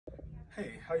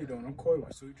Hey, how you doing? I'm Corey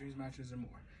with Sweet Dreams Mattress and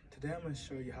More. Today I'm going to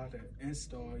show you how to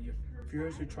install your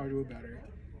Fjords Rechargeable Battery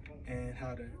and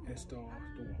how to install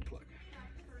the wall plug.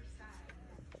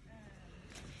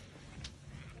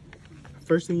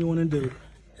 First thing you want to do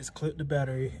is clip the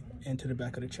battery into the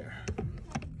back of the chair.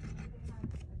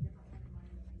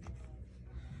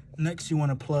 Next you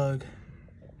want to plug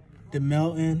the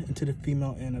male end into the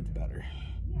female end of the battery.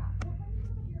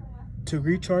 To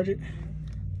recharge it,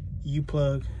 you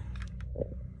plug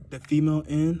the female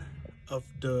end of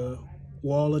the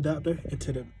wall adapter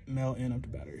into the male end of the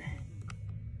battery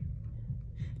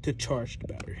to charge the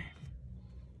battery.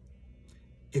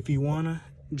 If you want to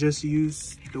just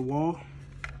use the wall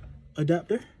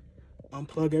adapter,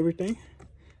 unplug everything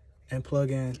and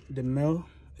plug in the male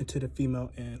into the female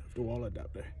end of the wall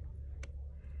adapter.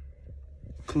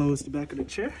 Close the back of the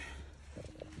chair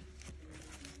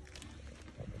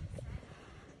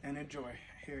and enjoy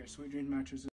here at Sweet Dreams Mattresses.